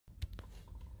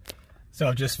So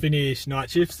I've just finished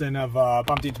night shifts and I've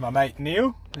bumped into my mate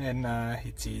Neil, and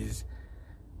he's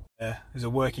a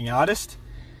working artist.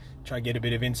 Try to get a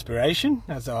bit of inspiration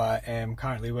as I am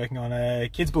currently working on a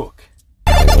kid's book.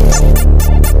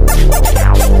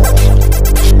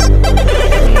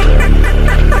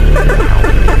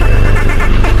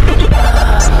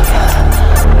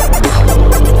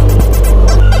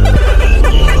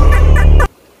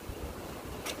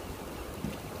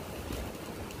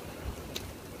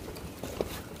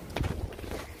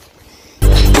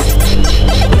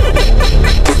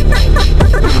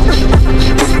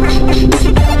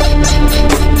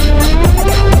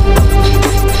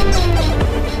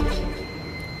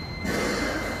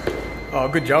 Oh,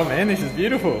 good job, man. This is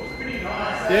beautiful. Pretty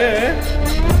nice. Yeah.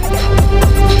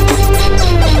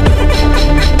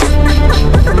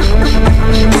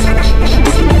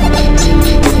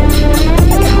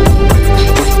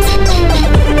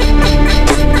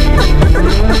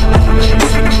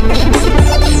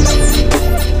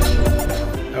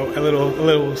 Oh, a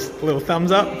little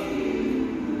thumbs up.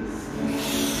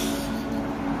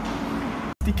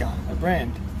 Sticker, a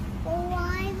brand.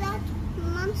 Why that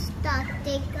monster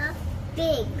sticker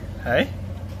big? Hey?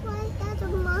 Why does a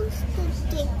monster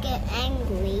get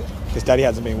angry? Because Daddy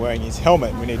hasn't been wearing his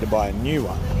helmet, we need to buy a new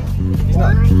one. He's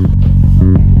Why?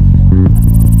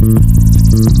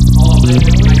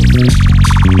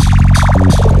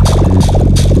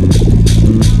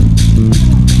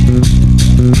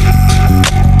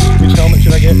 Which helmet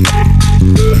should I get?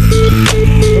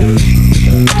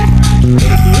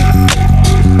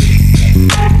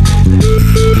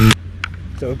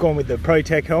 So we've gone with the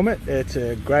Protec helmet. It's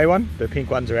a grey one, the pink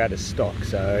ones are out of stock,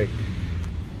 so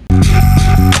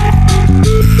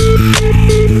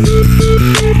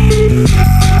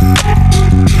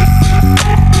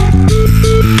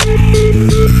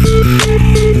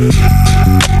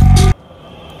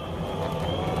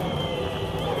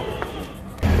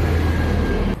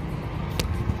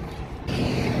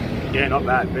yeah, not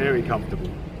bad, very comfortable.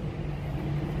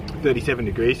 37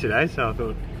 degrees today, so I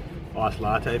thought iced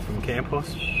latte from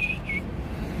Campos.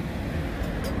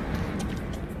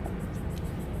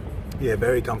 Yeah,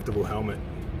 very comfortable helmet.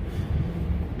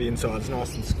 The inside's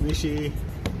nice and squishy. You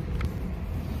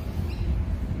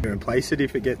can replace it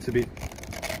if it gets a bit,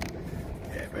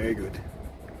 yeah, very good.